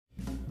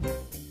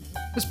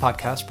This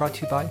podcast brought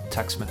to you by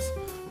TechSmith.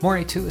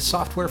 Moray 2 is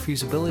software for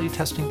usability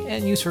testing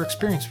and user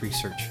experience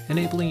research,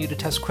 enabling you to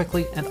test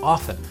quickly and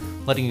often,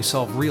 letting you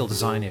solve real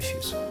design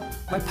issues.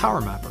 By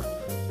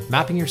PowerMapper.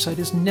 Mapping your site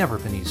has never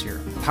been easier.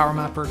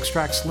 PowerMapper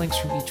extracts links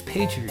from each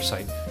page of your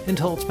site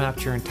until it's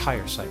mapped your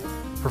entire site,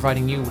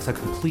 providing you with a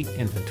complete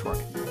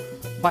inventory.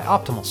 By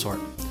Optimal Sort.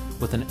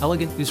 With an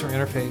elegant user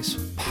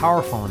interface,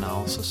 powerful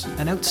analysis,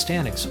 and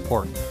outstanding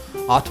support,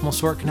 Optimal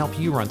Sort can help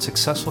you run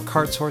successful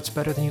card sorts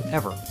better than you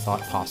ever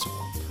thought possible.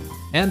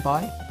 And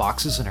by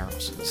Boxes and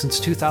Arrows.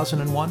 Since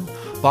 2001,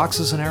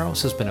 Boxes and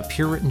Arrows has been a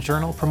peer-written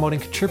journal promoting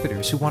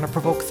contributors who want to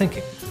provoke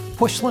thinking,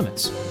 push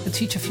limits, and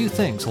teach a few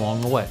things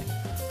along the way.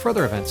 For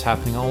other events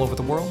happening all over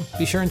the world,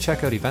 be sure and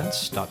check out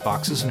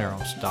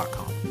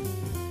events.boxesandarrows.com.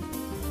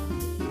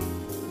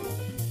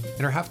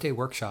 In her half-day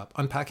workshop,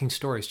 Unpacking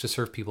Stories to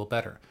Serve People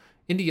Better,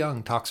 Indy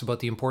Young talks about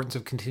the importance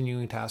of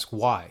continuing to ask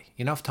why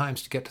enough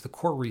times to get to the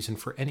core reason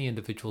for any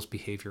individual's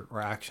behavior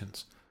or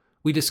actions.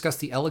 We discuss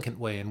the elegant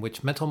way in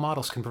which mental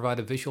models can provide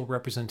a visual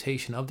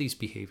representation of these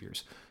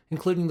behaviors,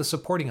 including the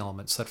supporting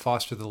elements that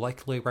foster the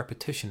likely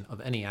repetition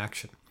of any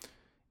action.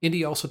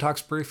 Indy also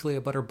talks briefly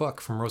about her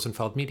book from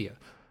Rosenfeld Media,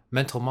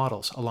 Mental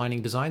Models,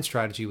 Aligning Design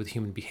Strategy with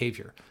Human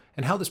Behavior,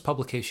 and how this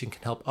publication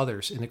can help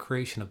others in the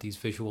creation of these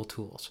visual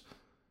tools.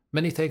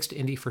 Many thanks to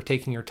Indy for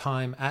taking your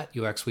time at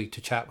UX Week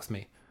to chat with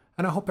me,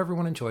 and I hope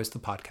everyone enjoys the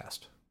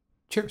podcast.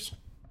 Cheers.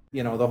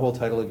 The whole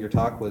title of your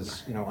talk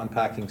was,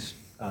 unpacking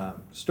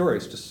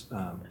stories to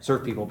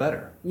serve people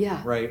better.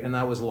 Yeah. Right, and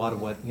that was a lot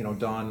of what,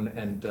 Dawn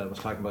and was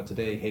talking about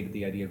today, hated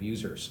the idea of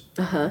users.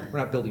 Uh-huh. We're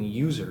not building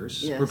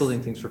users, Yes. we're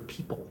building things for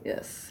people.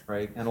 Yes.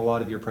 Right, and a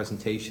lot of your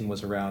presentation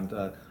was around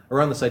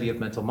this idea of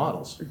mental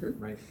models,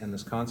 Mm-hmm. right, and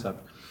this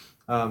concept.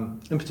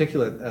 In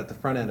particular, at the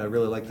front end, I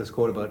really like this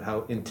quote about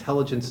how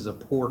intelligence is a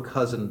poor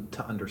cousin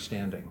to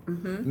understanding.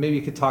 Mm-hmm. Maybe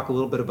you could talk a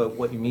little bit about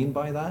what you mean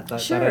by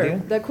that Sure.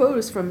 idea? That quote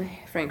is from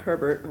Frank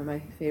Herbert, one of my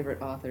favorite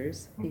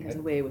authors. He has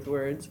a way with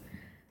words.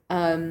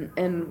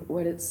 And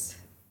what it's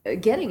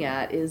getting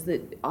at is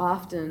that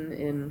often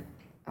in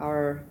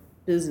our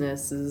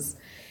businesses,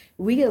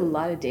 we get a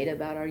lot of data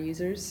about our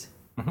users,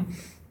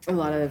 a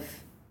lot of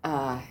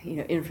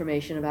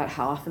information about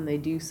how often they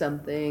do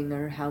something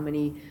or how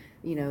many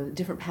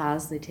different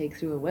paths they take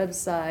through a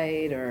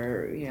website,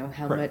 or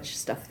how Right. much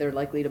stuff they're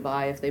likely to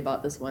buy if they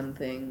bought this one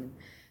thing.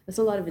 There's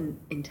a lot of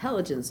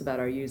intelligence about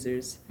our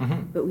users,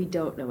 but we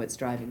don't know what's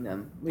driving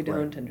them. We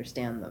don't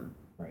understand them.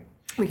 Right.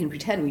 We can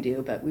pretend we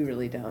do, but we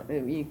really don't.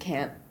 You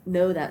can't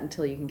know that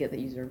until you can get the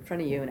user in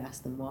front of you and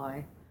ask them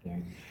why. Yeah.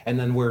 And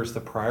then where's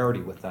the priority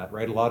with that,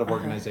 right? A lot of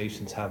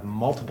organizations have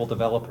multiple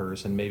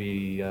developers and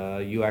maybe a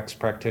UX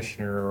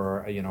practitioner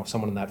or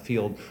someone in that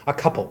field, a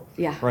couple,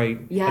 Yeah. right?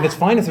 Yeah. And it's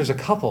fine if there's a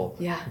couple,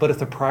 Yeah. but if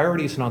the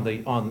priority isn't on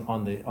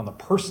the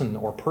person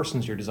or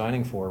persons you're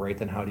designing for, right?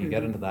 Then how do you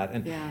get into that?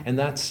 And Yeah. and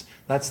that's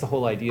the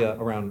whole idea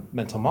around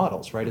mental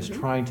models, right? Is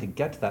trying to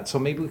get to that. So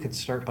maybe we could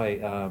start by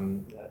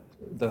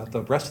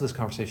the rest of this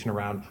conversation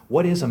around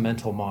what is a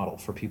mental model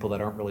for people that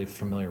aren't really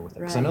familiar with it.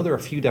 Because I Right. know there are a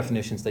few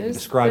definitions that you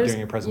described during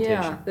your presentation.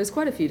 Yeah, there's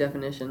quite a few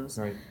definitions.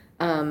 Right.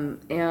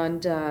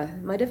 And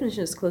my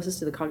definition is closest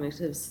to the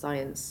cognitive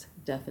science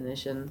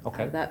definition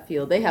Okay. of that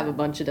field. They have a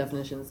bunch of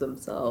definitions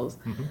themselves,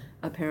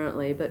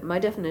 apparently, but my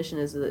definition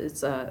is that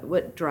it's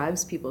what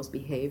drives people's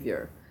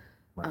behavior.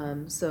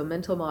 Right. So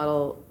mental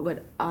model,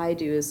 what I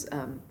do is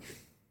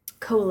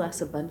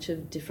coalesce a bunch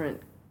of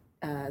different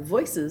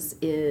voices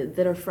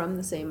that are from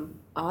the same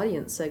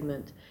audience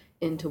segment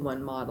into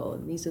one model,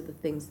 and these are the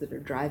things that are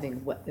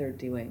driving what they're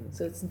doing.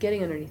 So it's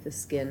getting underneath the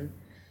skin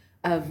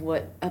of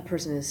what a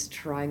person is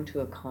trying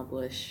to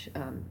accomplish.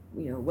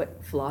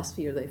 What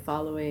philosophy are they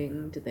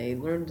following? Did they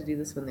learn to do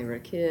this when they were a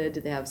kid?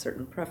 Did they have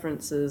certain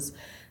preferences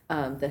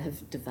that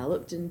have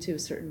developed into a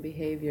certain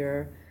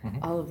behavior?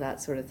 All of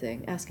that sort of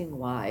thing. Asking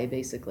why,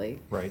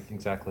 basically. Right,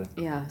 exactly.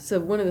 Yeah, so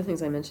one of the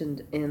things I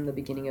mentioned in the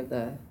beginning of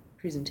the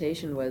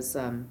presentation was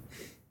an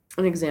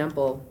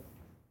example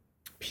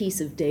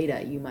piece of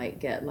data you might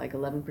get, like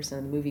 11%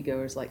 of the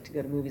moviegoers like to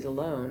go to movies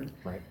alone.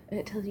 Right. And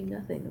it tells you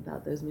nothing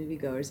about those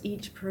moviegoers.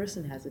 Each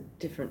person has a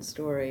different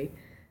story.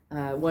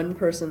 One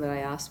person that I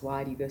asked,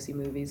 why do you go see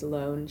movies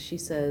alone? She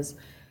says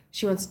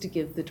she wants to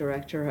give the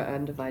director her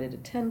undivided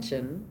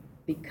attention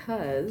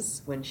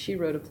because when she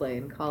wrote a play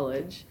in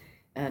college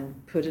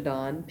and put it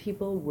on,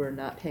 people were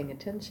not paying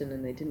attention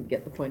and they didn't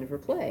get the point of her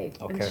play.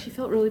 Okay. And she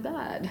felt really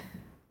bad.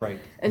 Right.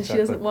 And exactly. she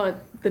doesn't want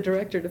the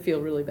director to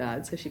feel really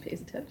bad, so she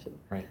pays attention.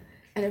 Right.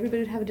 And everybody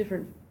would have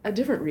a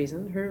different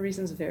reason. Her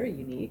reason's very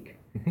unique,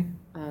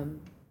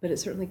 but it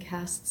certainly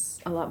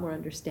casts a lot more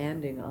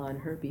understanding on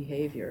her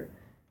behavior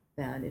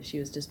than if she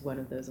was just one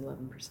of those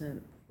 11%.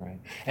 Right.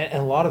 And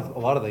a lot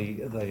of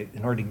the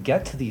in order to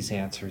get to these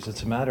answers,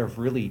 it's a matter of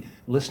really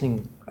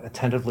listening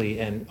attentively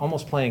and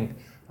almost playing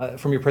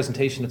from your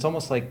presentation. It's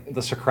almost like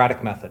the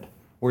Socratic method,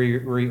 where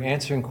you're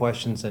answering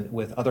questions and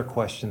with other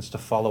questions to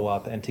follow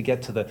up and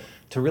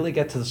to really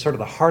get to the sort of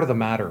the heart of the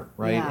matter,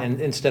 right? Yeah.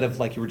 And instead of,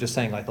 like you were just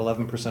saying, like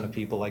 11% of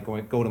people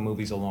go to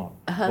movies alone.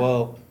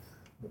 Well,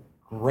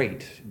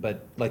 great,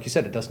 but like you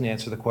said, it doesn't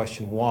answer the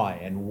question why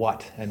and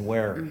what and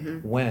where,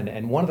 when.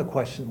 And one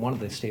of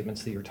the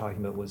statements that you're talking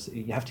about was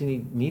you have to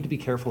need to be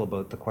careful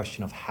about the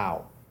question of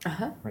how.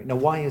 Right now,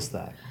 why is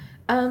that?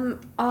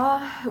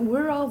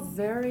 We're all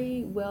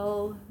very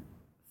well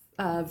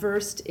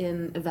versed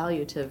in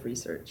evaluative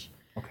research.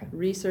 Okay.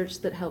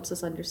 Research that helps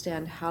us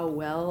understand how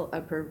well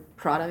a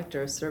product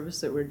or a service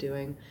that we're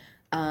doing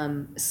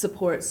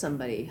supports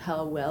somebody,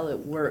 how well it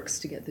works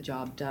to get the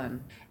job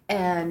done.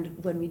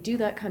 And when we do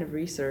that kind of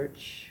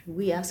research,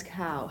 we ask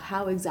how.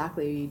 How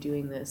exactly are you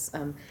doing this?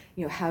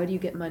 How do you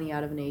get money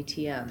out of an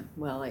ATM?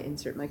 Well, I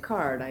insert my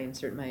card, I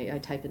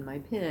type in my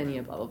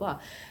PIN, blah, blah,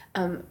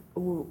 blah.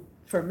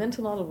 For a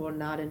mental model, we're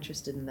not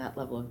interested in that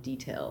level of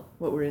detail.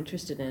 What we're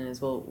interested in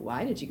is, well,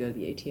 why did you go to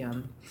the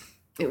ATM?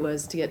 It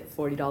was to get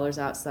 $40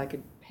 out so I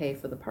could pay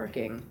for the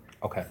parking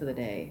for the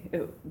day.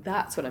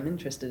 That's what I'm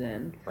interested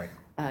in. Right.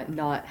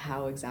 Not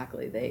how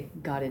exactly they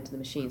got into the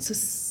machine.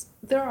 So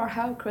there are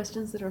how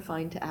questions that are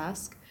fine to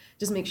ask.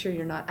 Just make sure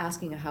you're not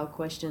asking a how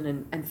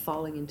question and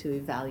falling into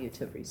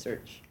evaluative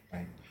research.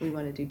 Right. We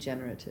want to do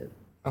generative.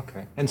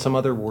 Okay. And some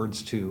other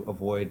words to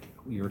avoid,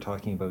 you were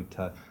talking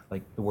about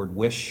like the word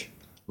wish,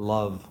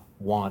 love,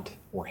 want,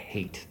 or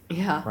hate.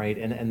 Yeah. Right.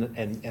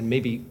 And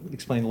maybe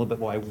explain a little bit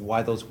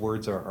why those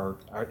words are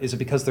is it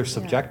because they're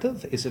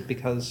subjective? Is it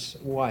because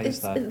why is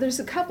that? There's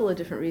a couple of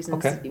different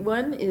reasons. Okay.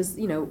 One is,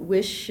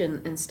 wish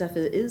and stuff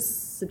is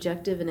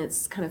subjective, and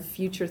it's kind of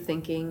future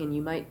thinking, and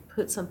you might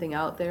put something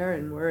out there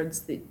in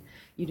words that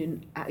you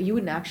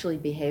wouldn't actually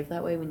behave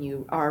that way when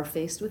you are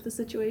faced with the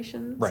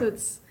situation. Right. So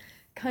it's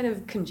kind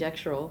of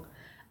conjectural.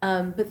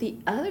 But the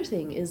other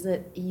thing is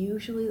that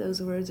usually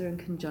those words are in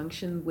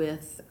conjunction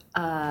with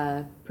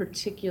a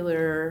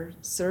particular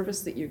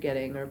service that you're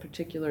getting or a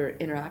particular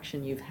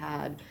interaction you've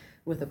had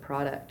with a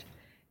product.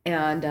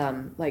 And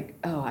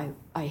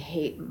I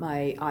hate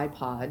my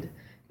iPod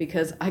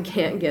because I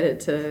can't get it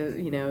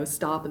to,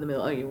 stop in the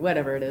middle,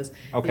 whatever it is.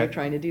 Okay. You're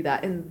trying to do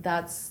that. And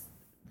that's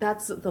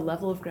the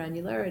level of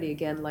granularity,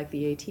 again, like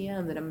the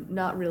ATM, that I'm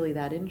not really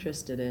that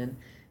interested in.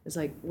 It's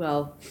like,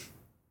 well,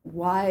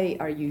 why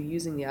are you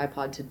using the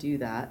iPod to do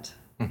that?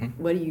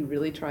 What are you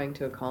really trying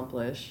to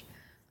accomplish?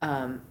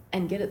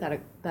 And get at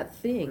that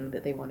thing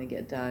that they want to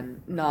get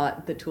done,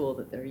 not the tool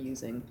that they're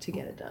using to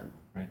get it done.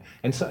 Right.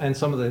 And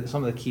some of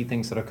the key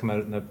things that have come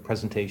out in the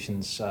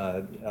presentations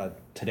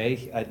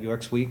today at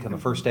UX Week on the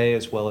first day,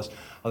 as well as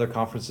other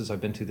conferences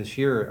I've been to this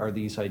year, are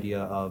these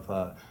idea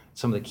of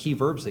some of the key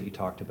verbs that you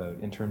talked about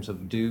in terms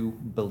of do,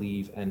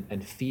 believe,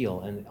 and feel,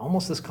 and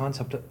almost this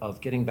concept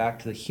of getting back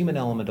to the human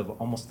element of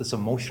almost this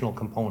emotional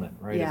component,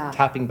 right? Yeah. Of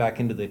tapping back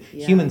into the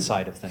human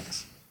side of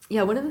things.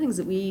 Yeah, one of the things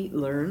that we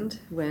learned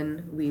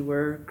when we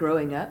were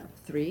growing up,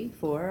 3,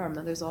 4, our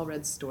mothers all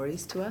read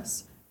stories to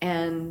us.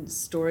 And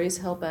stories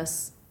help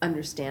us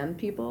understand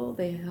people.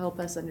 They help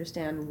us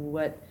understand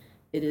what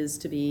it is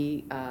to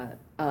be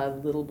a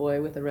little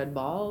boy with a red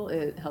ball.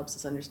 It helps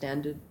us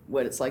understand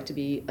what it's like to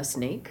be a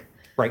snake.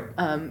 Right.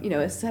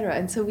 Et cetera.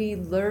 And so we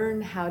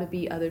learn how to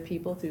be other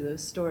people through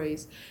those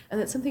stories.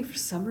 And that's something, for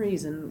some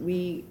reason,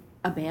 we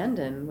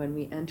abandon when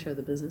we enter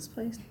the business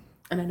place.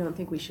 And I don't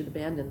think we should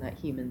abandon that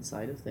human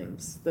side of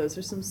things. Those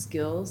are some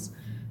skills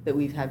that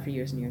we've had for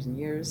years and years and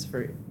years,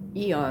 for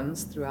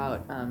eons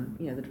throughout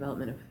the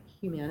development of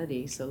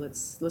humanity. So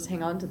let's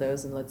hang on to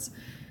those, and let's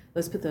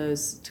put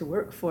those to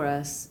work for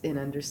us in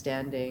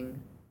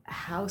understanding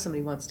how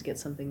somebody wants to get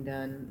something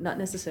done, not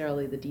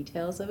necessarily the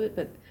details of it,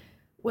 but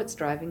what's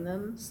driving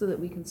them, so that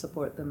we can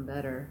support them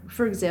better.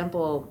 For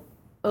example,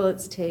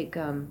 let's take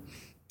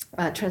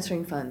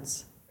transferring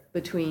funds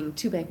between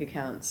 2 bank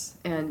accounts,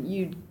 and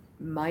you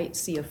might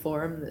see a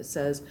form that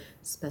says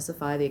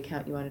specify the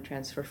account you want to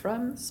transfer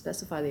from,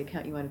 specify the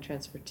account you want to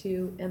transfer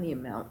to, and the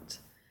amount.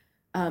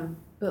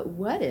 But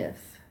what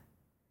if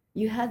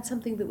you had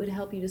something that would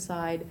help you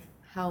decide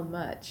how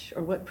much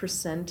or what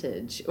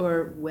percentage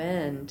or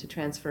when to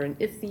transfer? And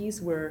if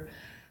these were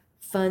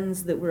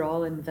funds that were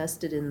all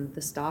invested in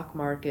the stock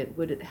market,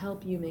 would it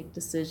help you make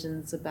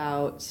decisions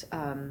about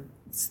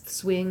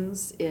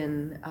swings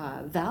in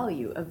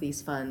value of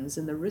these funds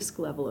and the risk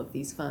level of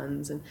these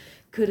funds? And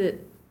could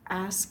it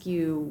ask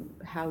you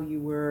how you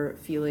were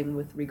feeling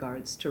with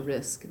regards to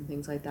risk and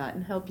things like that,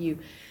 and help you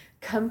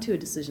come to a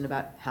decision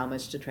about how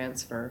much to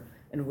transfer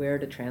and where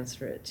to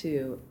transfer it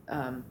to,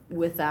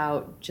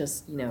 without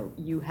just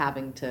you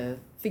having to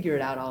figure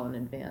it out all in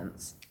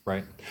advance.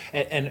 Right.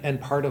 And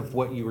part of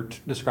what you were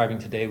describing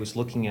today was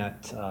looking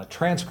at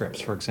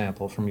transcripts, for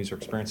example, from user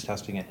experience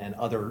testing and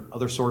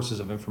other sources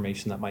of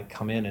information that might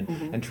come in,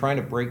 and trying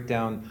to break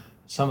down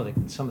some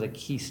of the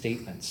key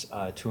statements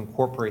to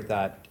incorporate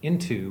that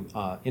into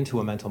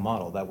a mental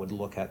model that would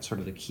look at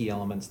sort of the key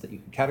elements that you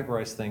can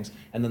categorize things,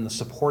 and then the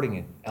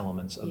supporting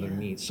elements of their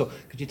needs. So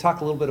could you talk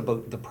a little bit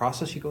about the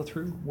process you go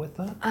through with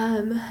that?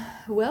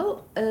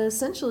 Well,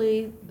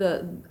 essentially,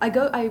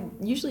 I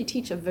usually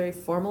teach a very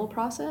formal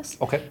process.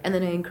 Okay. And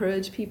then I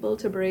encourage people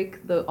to break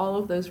all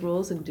of those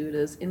rules and do it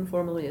as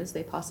informally as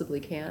they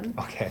possibly can.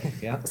 Okay.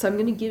 Yeah. So I'm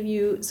going to give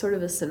you sort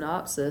of a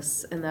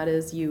synopsis, and that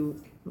is,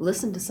 you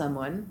listen to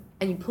someone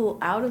And you pull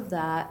out of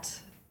that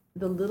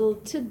the little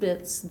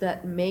tidbits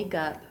that make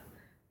up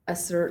a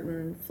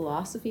certain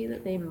philosophy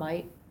that they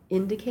might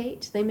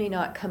indicate. They may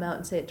not come out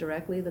and say it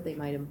directly, but they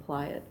might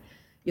imply it.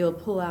 You'll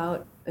pull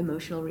out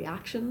emotional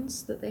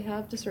reactions that they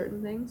have to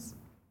certain things.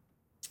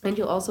 And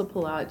you'll also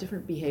pull out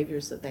different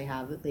behaviors that they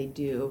have, that they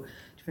do,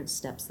 different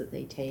steps that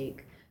they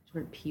take,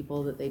 different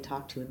people that they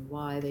talk to and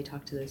why they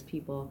talk to those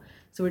people.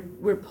 So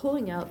we're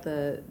pulling out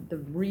the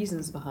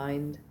reasons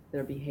behind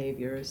their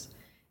behaviors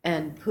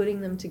and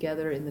putting them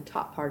together in the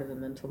top part of the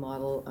mental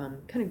model,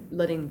 kind of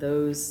letting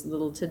those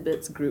little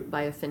tidbits group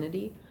by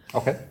affinity.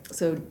 Okay.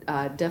 So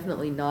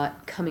definitely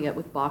not coming up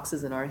with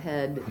boxes in our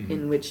head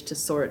in which to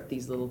sort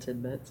these little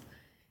tidbits.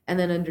 And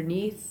then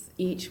underneath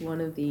each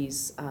one of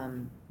these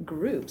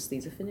groups,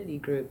 these affinity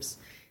groups,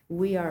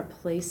 we are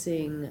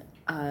placing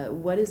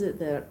what is it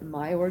that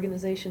my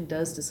organization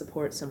does to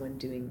support someone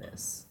doing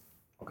this.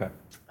 Okay.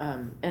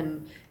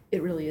 And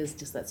it really is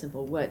just that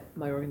simple, what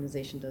my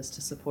organization does to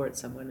support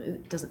someone.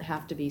 It doesn't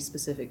have to be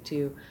specific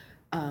to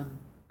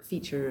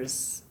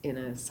features in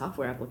a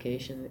software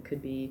application. It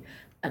could be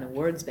an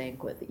awards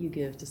banquet that you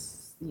give to,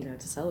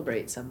 to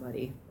celebrate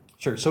somebody.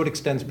 Sure. So it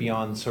extends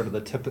beyond sort of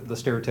the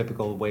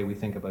stereotypical way we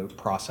think about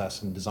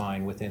process and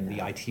design within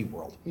the IT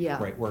world.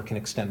 Yeah. Right. Where it can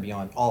extend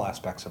beyond all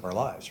aspects of our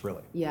lives,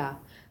 really. Yeah.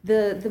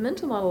 The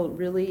mental model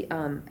really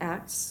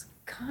acts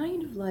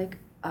kind of like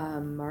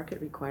a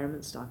market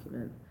requirements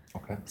document.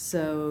 Okay.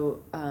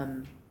 So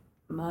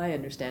my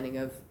understanding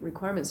of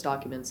requirements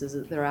documents is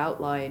that they're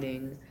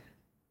outlining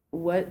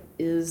what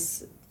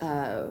is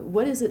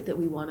it that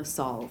we want to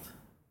solve.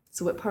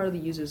 So what part of the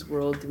user's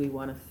world do we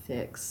want to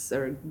fix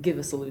or give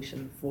a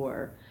solution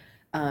for?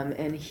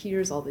 And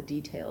here's all the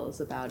details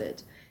about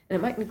it. And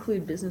it might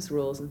include business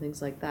rules and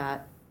things like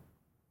that.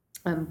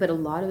 But a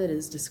lot of it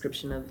is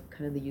description of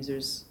kind of the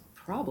user's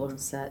problem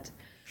set,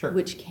 Sure.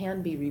 which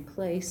can be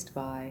replaced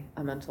by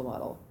a mental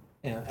model.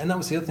 Yeah, and that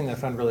was the other thing that I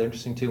found really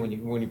interesting too when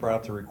you brought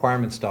up the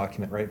requirements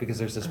document, right? Because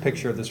there's this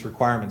picture of this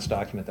requirements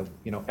document that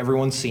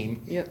everyone's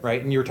seen, Yep.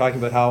 right? And you were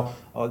talking about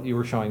how you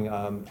were showing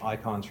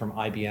icons from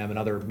IBM and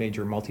other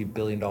major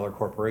multi-billion-dollar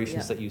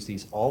corporations Yeah. that use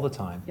these all the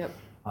time. Yep.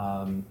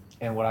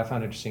 And what I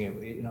found interesting,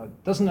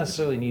 it doesn't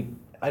necessarily need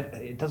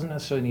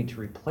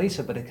to replace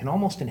it, but it can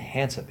almost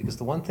enhance it. Because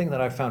the one thing that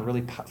I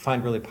found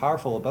find really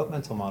powerful about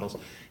mental models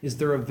is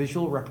they're a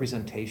visual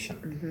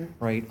representation,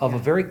 right, of a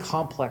very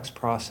complex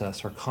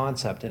process or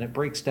concept, and it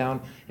breaks it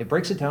down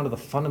to the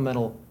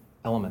fundamental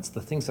elements,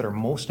 the things that are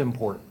most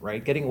important,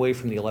 right? Getting away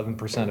from the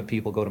 11% of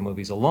people go to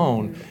movies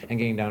alone and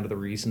getting down to the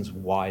reasons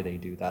why they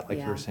do that, like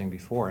you were saying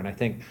before. And I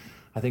think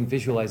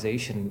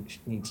visualization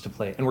needs to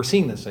play, and we're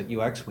seeing this at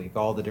UX Week,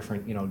 all the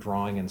different,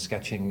 drawing and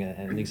sketching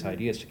and these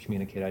ideas to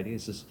communicate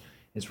ideas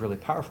is really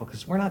powerful,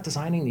 because we're not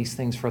designing these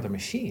things for other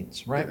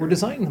machines, right? We're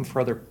designing them for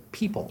other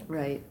people.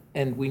 Right.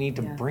 And we need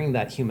to bring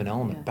that human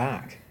element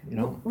back,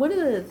 One of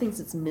the things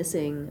that's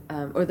missing,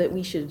 or that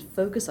we should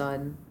focus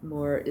on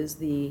more, is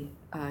the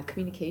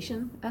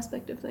communication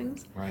aspect of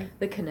things. Right.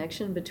 The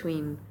connection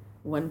between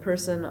one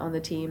person on the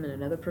team and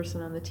another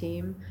person on the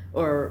team,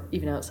 or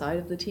even outside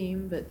of the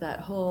team, but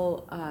that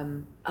whole,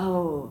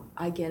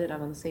 I get it,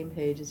 I'm on the same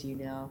page as you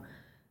now.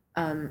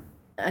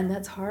 And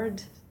that's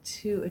hard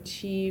to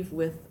achieve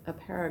with a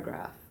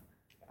paragraph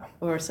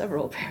or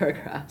several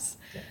paragraphs.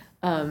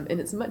 And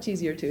it's much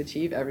easier to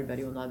achieve,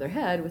 everybody will nod their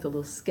head, with a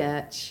little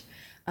sketch.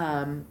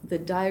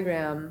 The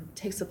diagram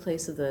takes the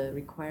place of the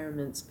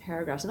requirements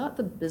paragraphs, not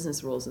the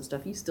business rules and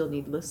stuff, you still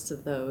need lists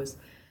of those.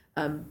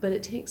 But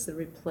it takes the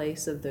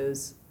place of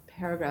those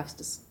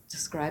paragraphs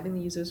describing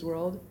the user's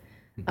world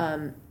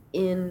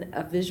in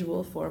a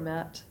visual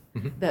format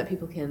that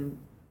people can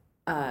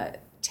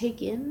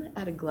take in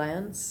at a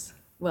glance.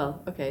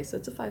 Well, okay, so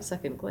it's a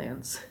 5-second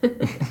glance.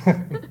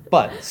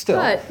 But still,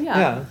 But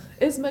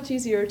it's much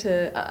easier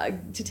to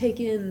take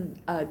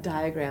in a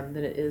diagram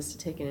than it is to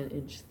take in an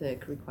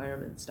inch-thick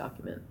requirements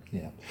document.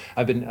 Yeah,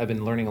 I've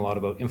been learning a lot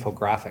about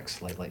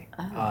infographics lately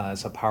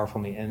as a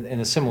powerful and in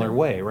a similar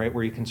way, right?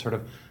 Where you can sort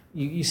of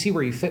you see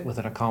where you fit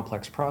within a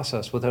complex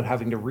process without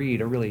having to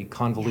read a really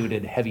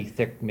convoluted, heavy,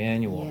 thick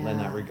manual in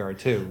that regard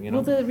too.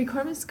 Well, the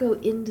requirements go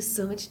into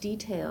so much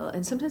detail,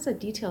 and sometimes that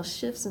detail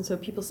shifts, and so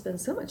people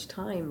spend so much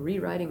time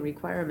rewriting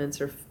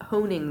requirements or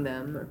honing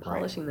them or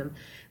polishing them.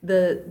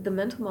 The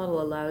mental model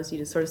allows you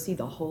to sort of see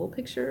the whole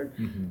picture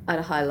at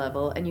a high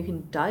level, and you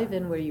can dive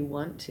in where you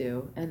want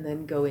to, and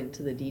then go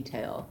into the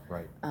detail.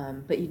 Right.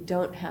 But you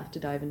don't have to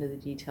dive into the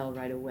detail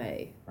right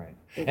away. Right.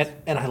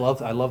 And I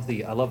love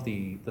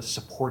the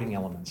supporting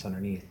elements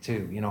underneath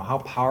too. How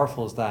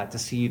powerful is that to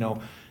see,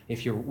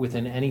 if you're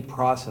within any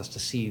process, to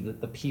see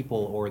the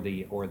people or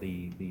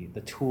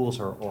the tools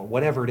or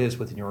whatever it is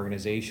within your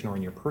organization or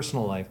in your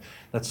personal life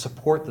that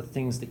support the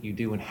things that you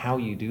do and how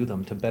you do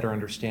them, to better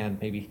understand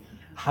maybe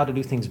how to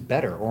do things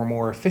better or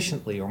more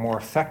efficiently or more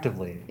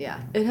effectively. Yeah,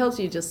 it helps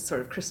you just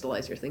sort of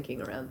crystallize your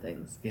thinking around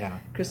things. Yeah.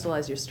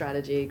 Crystallize your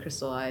strategy,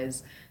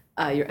 crystallize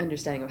your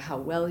understanding of how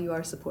well you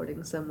are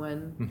supporting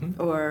someone,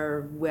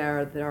 or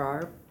where there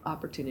are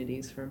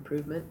opportunities for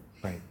improvement.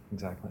 Right,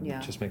 exactly.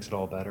 Yeah. It just makes it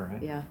all better,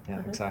 right? Yeah.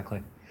 Yeah,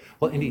 exactly.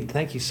 Well, Indy,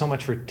 thank you so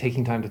much for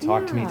taking time to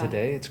talk to me Yeah.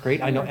 today. It's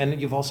great. I know, and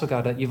you've also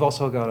got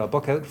a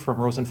book out from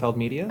Rosenfeld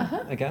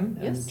Media again.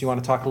 And Yes. do you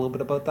want to talk a little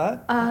bit about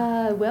that?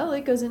 Well,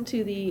 it goes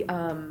into the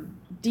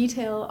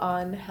detail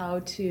on how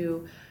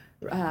to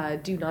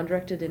do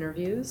non-directed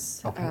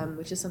interviews, Okay.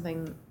 which is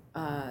something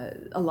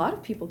a lot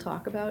of people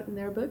talk about in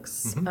their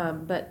books,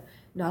 Mm-hmm. but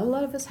not a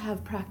lot of us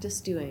have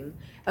practiced doing,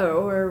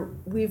 or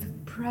we've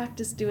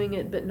practiced doing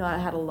it but not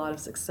had a lot of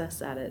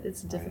success at it.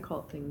 It's a Right.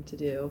 difficult thing to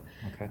do.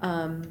 Okay.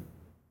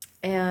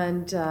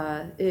 And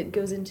it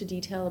goes into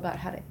detail about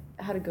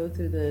how to go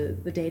through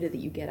the data that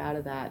you get out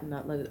of that and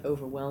not let it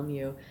overwhelm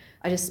you.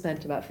 I just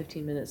spent about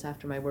 15 minutes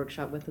after my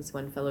workshop with this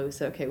one fellow who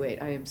said, okay,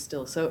 wait, I am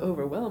still so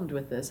overwhelmed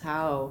with this.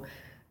 How,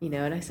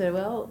 and I said,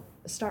 well,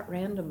 start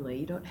randomly.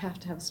 You don't have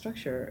to have a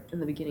structure in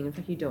the beginning. In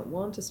fact, you don't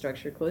want a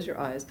structure. Close your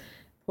eyes,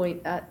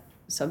 point at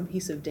some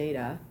piece of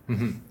data,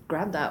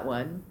 grab that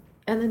one,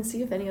 and then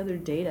see if any other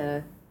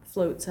data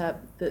floats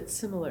up that's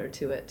similar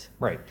to it.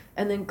 Right.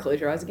 And then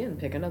close your eyes again,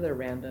 pick another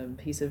random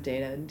piece of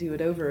data and do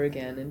it over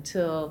again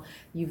until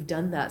you've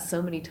done that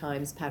so many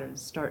times,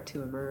 patterns start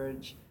to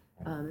emerge.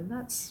 And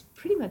that's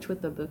pretty much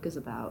what the book is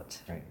about.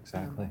 Right.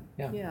 Exactly.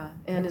 Yeah. Yeah,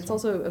 and it's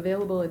also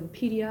available in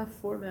PDF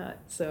format.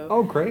 So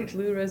Oh, great.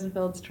 Lou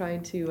Rosenfeld's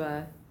trying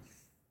to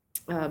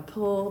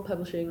pull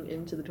publishing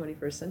into the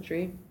 21st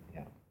century.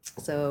 Yeah.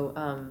 So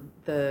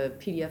the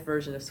PDF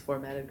version is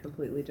formatted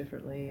completely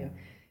differently. And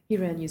he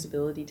ran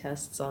usability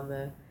tests on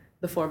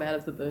the format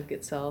of the book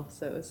itself,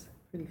 so it was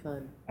pretty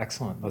fun.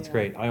 Excellent. That's Yeah.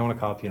 great. I own a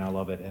copy and I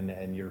love it.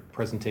 And your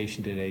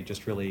presentation today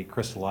just really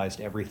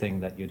crystallized everything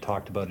that you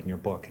talked about in your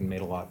book and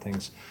made a lot of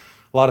things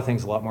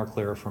a lot more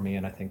clearer for me.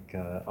 And I think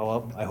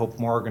I hope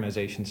more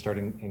organizations start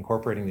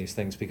incorporating these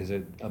things because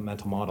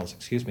mental models.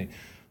 Excuse me.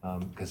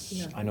 Because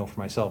Yeah. I know for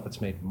myself, it's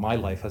made my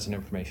life as an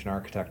information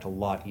architect a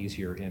lot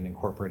easier in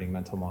incorporating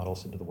mental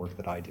models into the work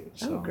that I do.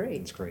 So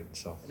great. It's great.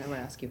 So, And I want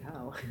to ask you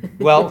how.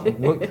 well,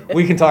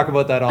 we can talk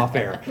about that off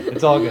air.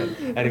 It's all good.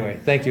 Anyway,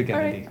 thank you again,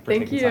 All Indy, right, for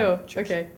thank taking you. time. Cheers. Okay.